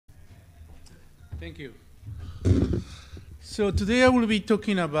Thank you. So today I will be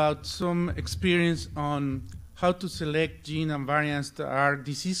talking about some experience on how to select gene and variants that are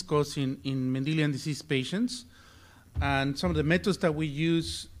disease-causing in Mendelian disease patients, and some of the methods that we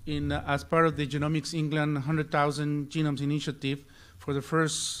use as part of the Genomics England 100,000 Genomes Initiative for the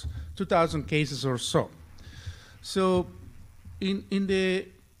first 2,000 cases or so. So in the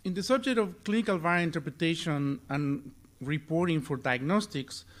subject of clinical variant interpretation and reporting for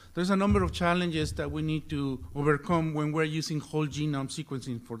diagnostics, there's a number of challenges that we need to overcome when we're using whole genome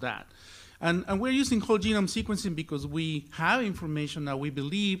sequencing for that. And we're using whole genome sequencing because we have information that we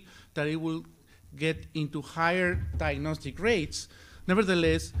believe that it will get into higher diagnostic rates.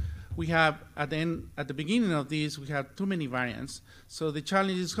 Nevertheless, we have, at the beginning of this, we have too many variants. So the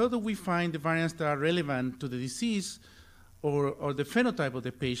challenge is, how do we find the variants that are relevant to the disease or the phenotype of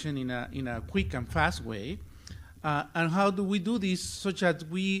the patient in a quick and fast way? And how do we do this such that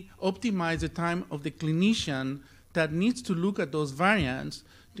we optimize the time of the clinician that needs to look at those variants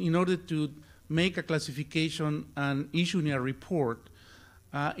in order to make a classification and issue a report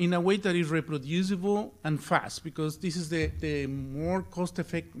in a way that is reproducible and fast, because this is the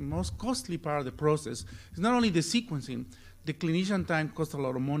most costly part of the process. It's not only the sequencing, the clinician time costs a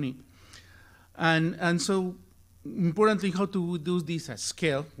lot of money. And so, importantly, how to do this at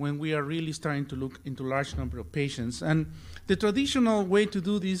scale when we are really starting to look into large number of patients. And the traditional way to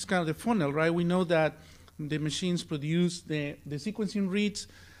do this is kind of the funnel, right? We know that the machines produce the sequencing reads.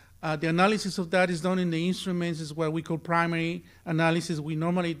 The analysis of that is done in the instruments. Is what we call primary analysis. We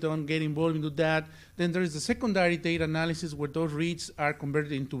normally don't get involved into that. Then there is the secondary data analysis, where those reads are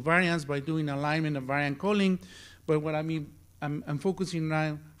converted into variants by doing alignment and variant calling. But what I'm focusing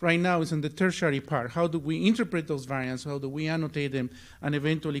right now is on the tertiary part. How do we interpret those variants? How do we annotate them and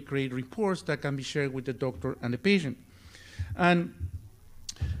eventually create reports that can be shared with the doctor and the patient? And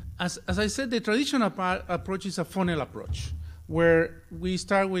as I said, the traditional approach is a funnel approach, where we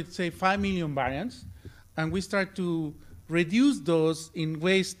start with, say, 5 million variants, and we start to reduce those in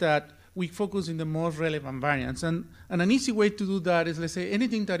ways that we focus in the most relevant variants. And an easy way to do that is, let's say,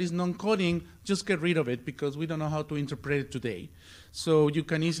 anything that is non-coding, just get rid of it, because we don't know how to interpret it today. So you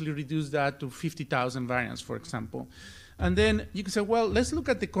can easily reduce that to 50,000 variants, for example. And then you can say, well, let's look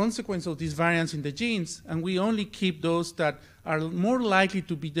at the consequence of these variants in the genes, and we only keep those that are more likely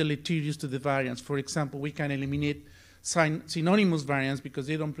to be deleterious to the variants. For example, we can eliminate synonymous variants because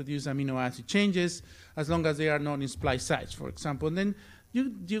they don't produce amino acid changes, as long as they are not in splice sites, for example. And then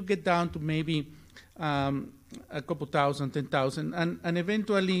you get down to maybe a couple thousand, 10,000, and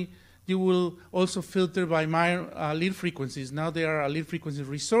eventually you will also filter by allele frequencies. Now there are allele frequency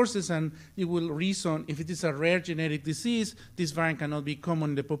resources, and you will reason, if it is a rare genetic disease, this variant cannot be common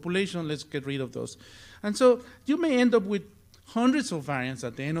in the population, let's get rid of those. And so you may end up with hundreds of variants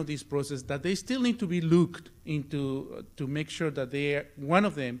at the end of this process that they still need to be looked into to make sure that one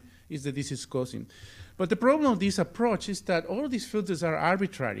of them is the disease causing. But the problem of this approach is that all of these filters are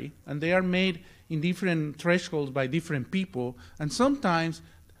arbitrary, and they are made in different thresholds by different people, and sometimes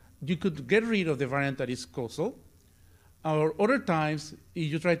you could get rid of the variant that is causal, or other times,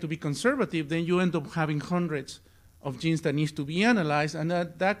 if you try to be conservative, then you end up having hundreds of genes that needs to be analyzed, and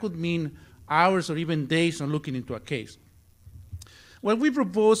that could mean hours or even days on looking into a case. What we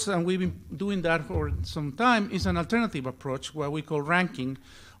propose, and we've been doing that for some time, is an alternative approach, what we call ranking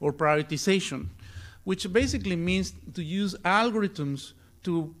or prioritization, which basically means to use algorithms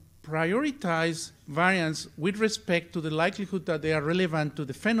to prioritize variants with respect to the likelihood that they are relevant to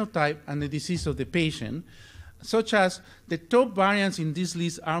the phenotype and the disease of the patient, such as the top variants in this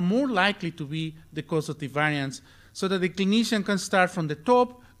list are more likely to be the causative variants, so that the clinician can start from the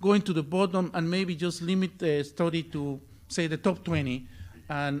top, going to the bottom, and maybe just limit the study to, say, the top 20,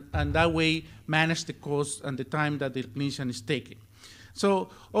 and that way manage the cost and the time that the clinician is taking. So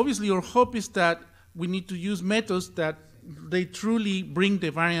obviously our hope is that we need to use methods that they truly bring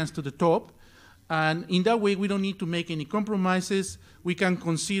the variants to the top, and in that way we don't need to make any compromises. We can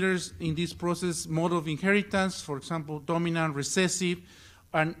consider in this process mode of inheritance, for example, dominant, recessive,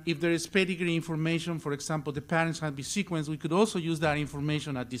 and if there is pedigree information, for example, the parents have been sequenced, we could also use that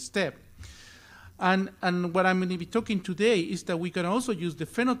information at this step. And what I'm going to be talking today is that we can also use the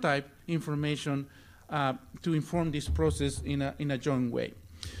phenotype information to inform this process in a joint way.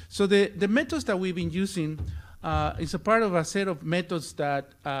 So the methods that we've been using is a part of a set of methods that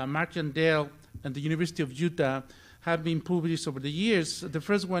Mark and Dale at the University of Utah have been published over the years. The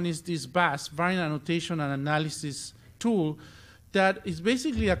first one is this VAS, Variant Annotation and Analysis Tool, that is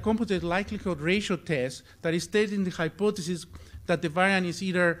basically a computed likelihood ratio test that is testing the hypothesis that the variant is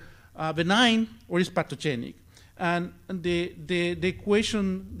either benign or is pathogenic. And the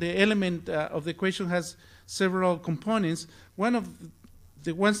equation, the element of the equation has several components. One of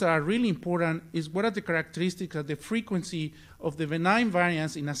the ones that are really important is what are the characteristics of the frequency of the benign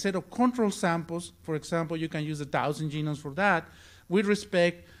variants in a set of control samples. For example, you can use 1,000 genomes for that, with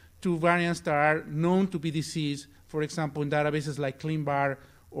respect to variants that are known to be disease, for example, in databases like ClinVar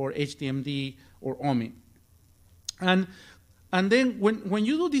or HDMD or OMI. And then when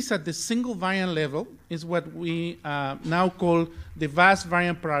you do this at the single variant level is what we now call the vast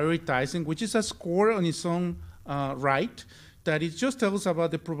variant prioritizing, which is a score on its own right, that it just tells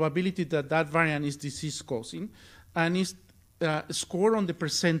about the probability that that variant is disease-causing, and is scored on the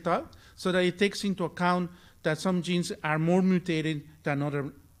percentile, so that it takes into account that some genes are more mutated than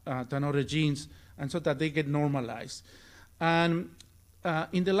other genes, and so that they get normalized. And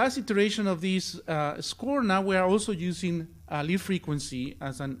in the last iteration of this score, now we are also using allele frequency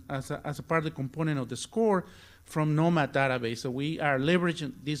as a part of the component of the score from NOMAD database. So we are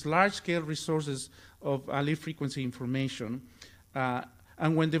leveraging these large-scale resources of allele frequency information.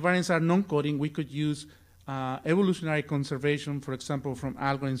 And when the variants are non-coding, we could use evolutionary conservation, for example, from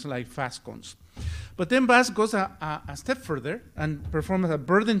algorithms like FastCons. But then VAST goes a step further and performs a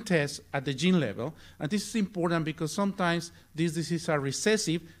burden test at the gene level. And this is important because sometimes these diseases are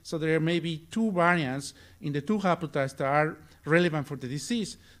recessive, so there may be two variants in the two haplotypes that are relevant for the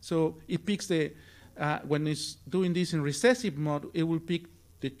disease. So it picks the, when it's doing this in recessive mode, it will pick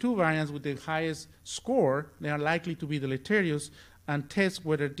the two variants with the highest score. They are likely to be deleterious, and test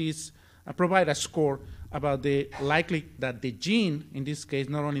whether these provide a score about the likely that the gene, in this case,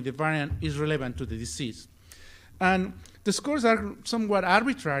 not only the variant, is relevant to the disease. And the scores are somewhat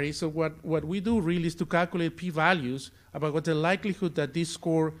arbitrary, so what we do really is to calculate p-values about what the likelihood that this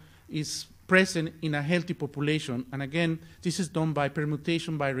score is present in a healthy population. And again, this is done by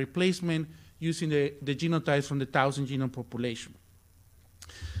permutation by replacement using the genotypes from the 1,000 genome population.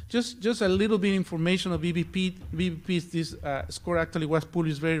 Just a little bit information of VBP. This score actually was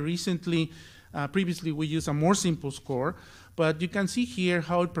published very recently. Previously, we used a more simple score, but you can see here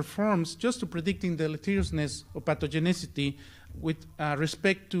how it performs just to predicting the deleteriousness of pathogenicity with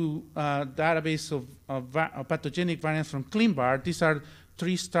respect to database of pathogenic variants from ClinVar. These are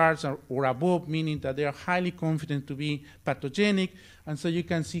 3 stars or above, meaning that they are highly confident to be pathogenic. And so you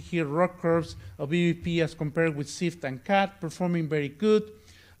can see here ROC curves of VBP as compared with SIFT and CAT performing very good.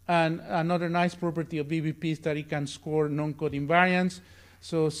 And another nice property of VBP is that it can score non-coding variants.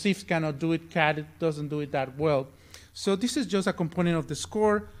 So SIFT cannot do it, CAT doesn't do it that well. So this is just a component of the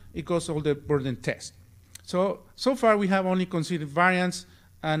score. It goes all the burden test. So far we have only considered variants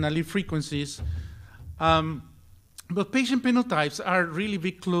and allele frequencies. But patient phenotypes are really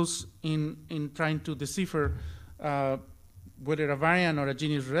big clues in trying to decipher whether a variant or a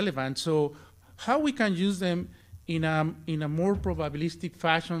gene is relevant. So how we can use them in a more probabilistic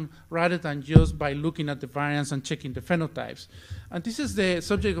fashion rather than just by looking at the variants and checking the phenotypes. And this is the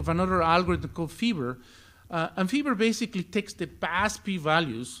subject of another algorithm called Fever. And Fever basically takes the past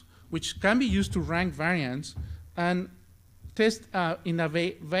p-values, which can be used to rank variants, and test in a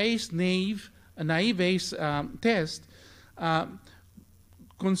naive Bayes test,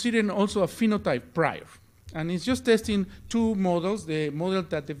 considering also a phenotype prior. And it's just testing 2 models, the model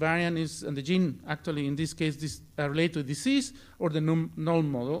that the variant is, and the gene actually in this case this related to disease, or the null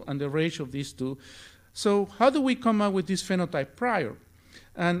model, and the ratio of these 2. So how do we come up with this phenotype prior?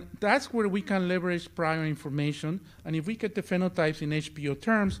 And that's where we can leverage prior information. And if we get the phenotypes in HPO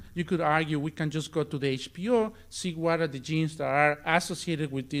terms, you could argue we can just go to the HPO, see what are the genes that are associated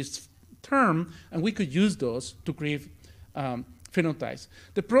with this term, and we could use those to create phenotypes.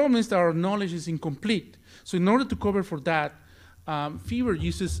 The problem is that our knowledge is incomplete. So in order to cover for that, Fever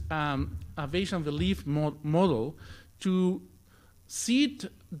uses a Bayesian belief model to seed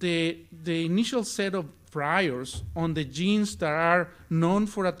the initial set of priors on the genes that are known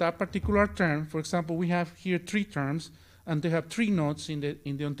for that particular term. For example, we have here 3 terms, and they have 3 nodes in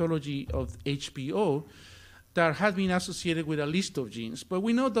the ontology of HPO that have been associated with a list of genes. But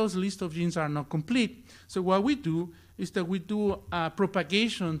we know those lists of genes are not complete. So what we do is that we do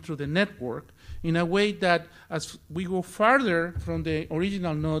propagation through the network in a way that as we go farther from the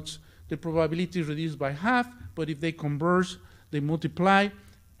original nodes, the probability is reduced by half, but if they converge, they multiply.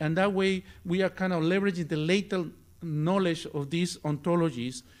 And that way, we are kind of leveraging the latent knowledge of these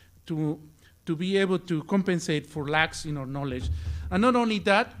ontologies to be able to compensate for lacks in our knowledge. And not only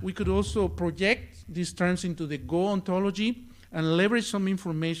that, we could also project these terms into the Go ontology and leverage some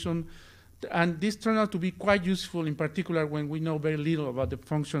information. And this turned out to be quite useful, in particular when we know very little about the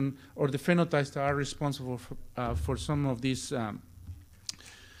function or the phenotypes that are responsible for some of these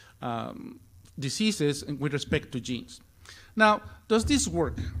diseases with respect to genes. Now, does this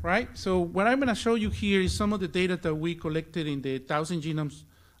work, right? So what I'm going to show you here is some of the data that we collected in the 1,000 genomes,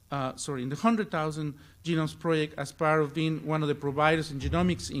 in the 100,000 genomes project as part of being one of the providers in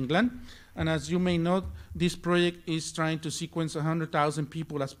Genomics England. And as you may know, this project is trying to sequence 100,000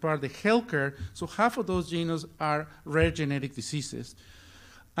 people as part of the healthcare. So half of those genomes are rare genetic diseases.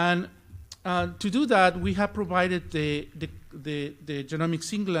 And to do that, we have provided the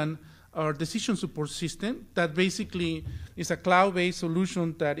Genomics England our decision support system that basically is a cloud-based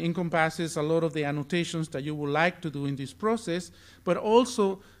solution that encompasses a lot of the annotations that you would like to do in this process, but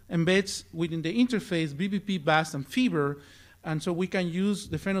also embeds within the interface BBP, BAST, and FIBR, and so we can use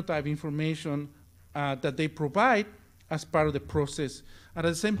the phenotype information that they provide as part of the process. At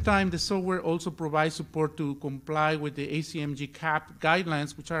the same time, the software also provides support to comply with the ISMB CAP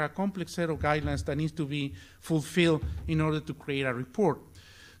guidelines, which are a complex set of guidelines that needs to be fulfilled in order to create a report.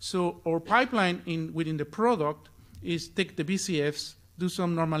 So our pipeline within the product is take the BCFs, do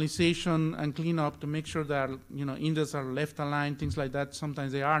some normalization and cleanup to make sure that indexes are left aligned, things like that.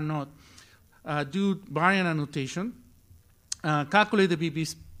 Sometimes they are not. Do variant annotation, calculate the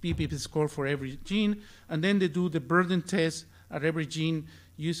BBP score for every gene, and then they do the burden test at every gene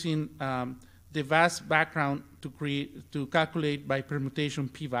using the VAST background to calculate by permutation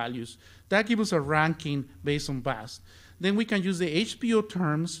p-values. That gives us a ranking based on VAST. Then we can use the HPO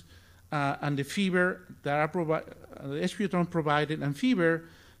terms and the FIBR that are the HPO term provided and FIBR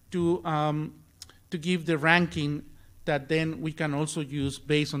to give the ranking that then we can also use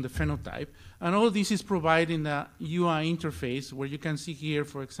based on the phenotype. And all of this is provided in the UI interface where you can see here,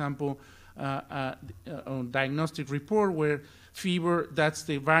 for example, on diagnostic report where FIBR, that's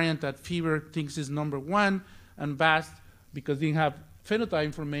the variant that FIBR thinks is number 1, and VAST, because they have phenotype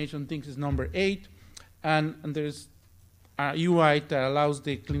information, thinks is number 8, and there's a UI that allows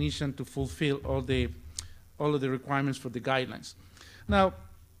the clinician to fulfill all of the requirements for the guidelines. Now,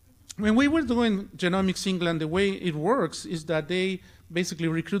 when we were doing Genomics England, the way it works is that they basically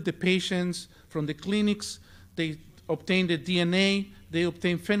recruit the patients from the clinics, they obtain the DNA, they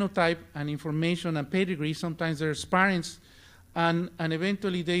obtain phenotype and information and pedigree, sometimes there's parents, and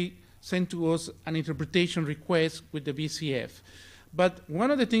eventually they send to us an interpretation request with the BCF. But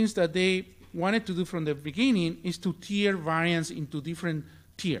one of the things that they wanted to do from the beginning is to tier variants into different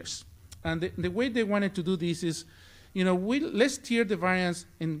tiers. And the way they wanted to do this is, let's tier the variants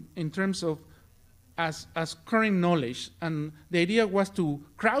in terms of as current knowledge. And the idea was to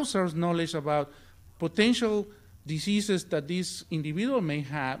crowdsource knowledge about potential diseases that this individual may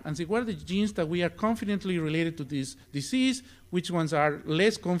have and see what are the genes that we are confidently related to this disease, which ones are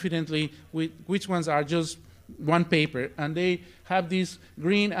less confidently, which ones are just one paper. And they have this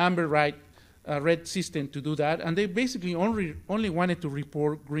green, amber, red system to do that, and they basically only wanted to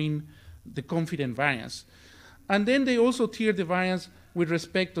report green, the confident variants. And then they also tier the variants with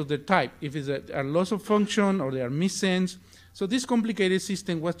respect to the type, if it's a loss of function or they are missense. So this complicated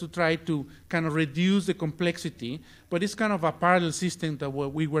system was to try to kind of reduce the complexity, but it's kind of a parallel system that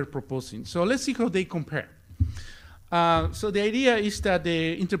what we were proposing. So let's see how they compare. So the idea is that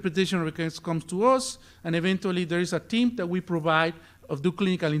the interpretation request comes to us, and eventually there is a team that we provide of do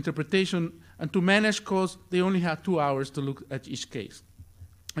clinical interpretation, and to manage costs, they only have 2 hours to look at each case.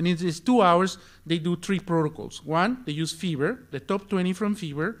 And in these 2 hours, they do 3 protocols. 1, they use FIBR, the top 20 from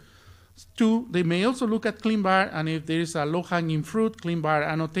FIBR. 2, they may also look at ClinVar, and if there is a low-hanging fruit, ClinVar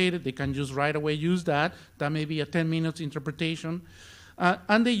annotated, they can just right away use that. That may be a 10-minute interpretation.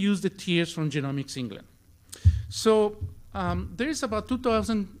 And they use the tiers from Genomics England. So there is about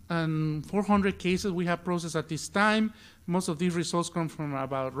 2,400 cases we have processed at this time. Most of these results come from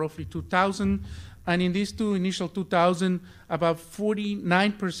about roughly 2,000. And in these initial 2,000, about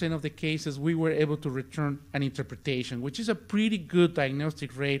 49% of the cases we were able to return an interpretation, which is a pretty good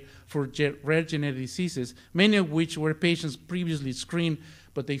diagnostic rate for rare genetic diseases, many of which were patients previously screened,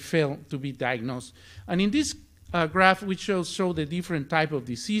 but they failed to be diagnosed. And in this graph, which show the different type of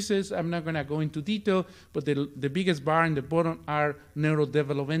diseases. I'm not going to go into detail, but the biggest bar in the bottom are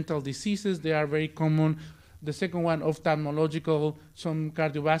neurodevelopmental diseases. They are very common. The second one, ophthalmological, some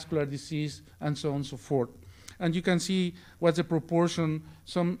cardiovascular disease, and so on and so forth. And you can see what's the proportion.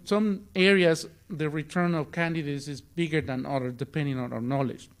 Some areas, the return of candidates is bigger than others, depending on our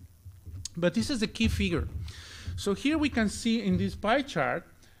knowledge. But this is the key figure. So here we can see in this pie chart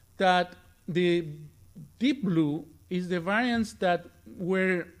that the deep blue is the variants that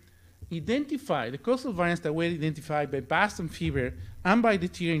were identified, the causal variants that were identified by BAST and FIBR and by the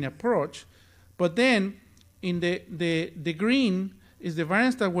tiering approach. But then in the green is the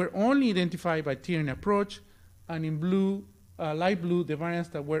variants that were only identified by tiering approach, and in blue light blue, the variants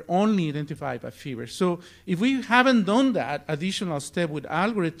that were only identified by fever. So if we haven't done that additional step with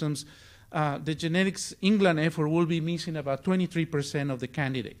algorithms, the genetics England effort will be missing about 23% of the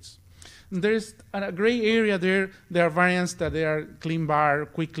candidates. And there's a gray area there. There are variants that they are clean bar,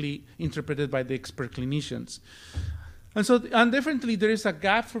 quickly interpreted by the expert clinicians. And so, and definitely there is a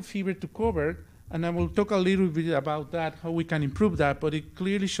gap for fever to cover, and I will talk a little bit about that, how we can improve that, but it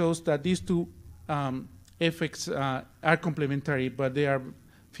clearly shows that these two effects are complementary, but they are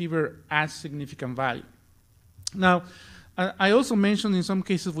fever adds significant value. Now, I also mentioned in some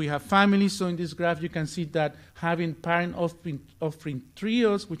cases we have families, so in this graph you can see that having parent offspring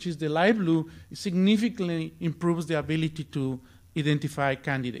trios, which is the light blue, significantly improves the ability to identify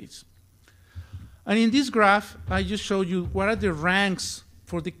candidates. And in this graph, I just showed you what are the ranks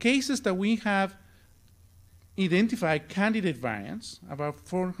for the cases that we have identified candidate variants, about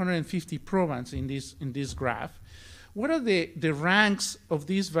 450 probants in this graph. What are the ranks of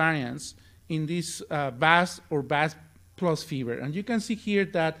these variants in this BAS or BAS plus fever? And you can see here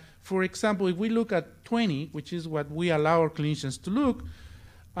that, for example, if we look at 20, which is what we allow our clinicians to look,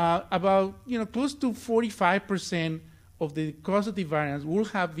 about close to 45% of the causative variants will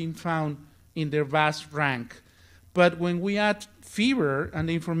have been found in their VAS rank. But when we add fever and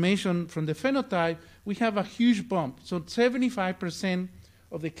the information from the phenotype, we have a huge bump. So 75%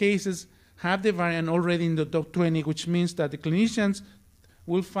 of the cases have the variant already in the top 20, which means that the clinicians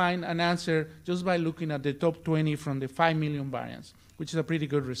will find an answer just by looking at the top 20 from the 5 million variants, which is a pretty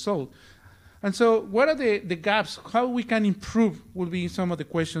good result. And so what are the gaps? How we can improve will be some of the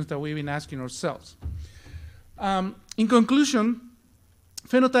questions that we've been asking ourselves. In conclusion,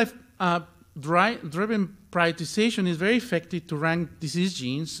 phenotype-driven prioritization is very effective to rank disease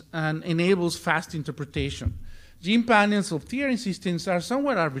genes and enables fast interpretation. Gene panels of TRN systems are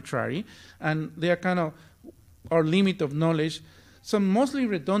somewhat arbitrary, and they are kind of our limit of knowledge. Some mostly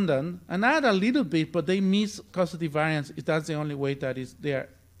redundant, and add a little bit, but they miss causative variants if that's the only way that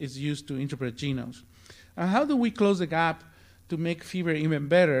is used to interpret genomes. And how do we close the gap to make fever even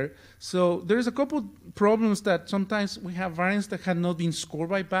better? So there's a couple problems that sometimes we have variants that have not been scored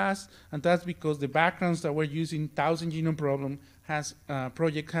by BAS, and that's because the backgrounds that we're using, 1,000 genome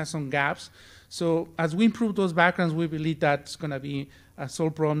project has some gaps. So as we improve those backgrounds, we believe that's going to be a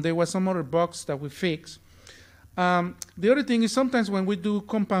solved problem. There was some other bugs that we fixed. The other thing is sometimes when we do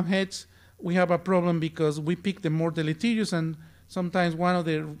compound heads, we have a problem because we pick the more deleterious, and sometimes one of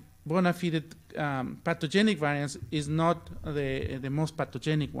the bona fide pathogenic variants is not the most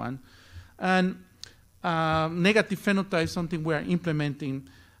pathogenic one. And negative phenotype is something we are implementing.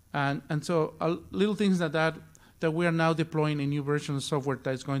 And so little things that we are now deploying a new version of software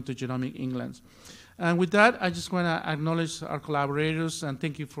that is going to Genomic England. And with that, I just want to acknowledge our collaborators and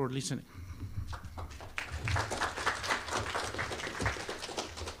thank you for listening.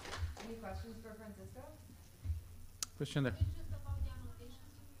 Any questions for Francisco? Question there.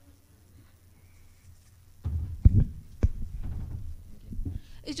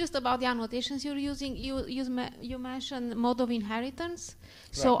 It's just about the annotations you're using. You mentioned mode of inheritance.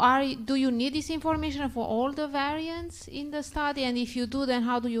 Right. So do you need this information for all the variants in the study? And if you do, then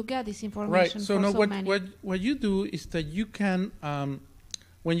how do you get this information? Right. So no, what you do is that you can,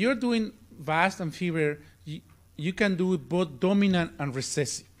 when you're doing VAS and fever, you can do both dominant and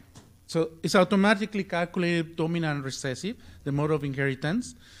recessive. So it's automatically calculated dominant and recessive, the mode of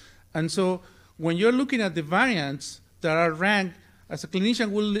inheritance. And so when you're looking at the variants that are ranked, as a clinician,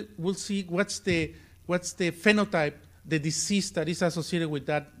 we'll see what's the phenotype, the disease that is associated with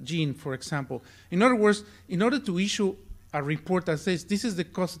that gene, for example. In other words, in order to issue a report that says this is the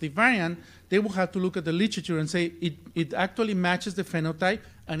causative variant, they will have to look at the literature and say it actually matches the phenotype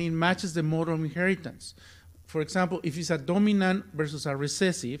and it matches the mode of inheritance. For example, if it's a dominant versus a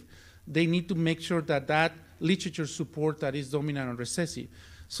recessive, they need to make sure that that literature support that is dominant and recessive.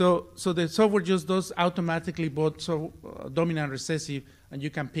 So the software just does automatically both dominant and recessive, and you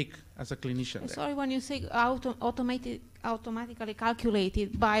can pick as a clinician. Sorry, when you say automatically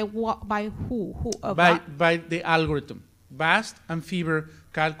calculated, by what? By who? By the algorithm. VAST and fever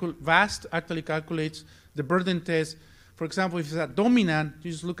VAST actually calculates the burden test. For example, if it's a dominant,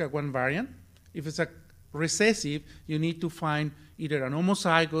 you just look at one variant. If it's a recessive, you need to find either an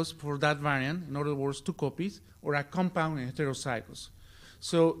homozygous for that variant, in other words, 2 copies, or a compound heterozygous.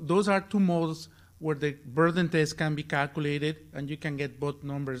 So those are 2 modes where the burden test can be calculated, and you can get both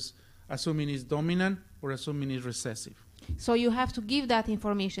numbers, assuming it's dominant or assuming it's recessive. So you have to give that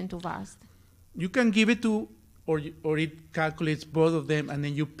information to VAST? You can give it to, or it calculates both of them, and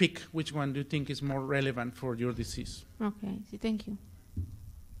then you pick which one do you think is more relevant for your disease. Okay, thank you.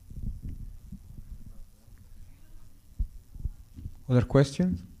 Other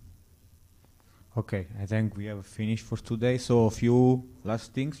questions? Okay, I think we have finished for today. So a few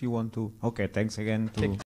last things you want to... Okay, thanks again to...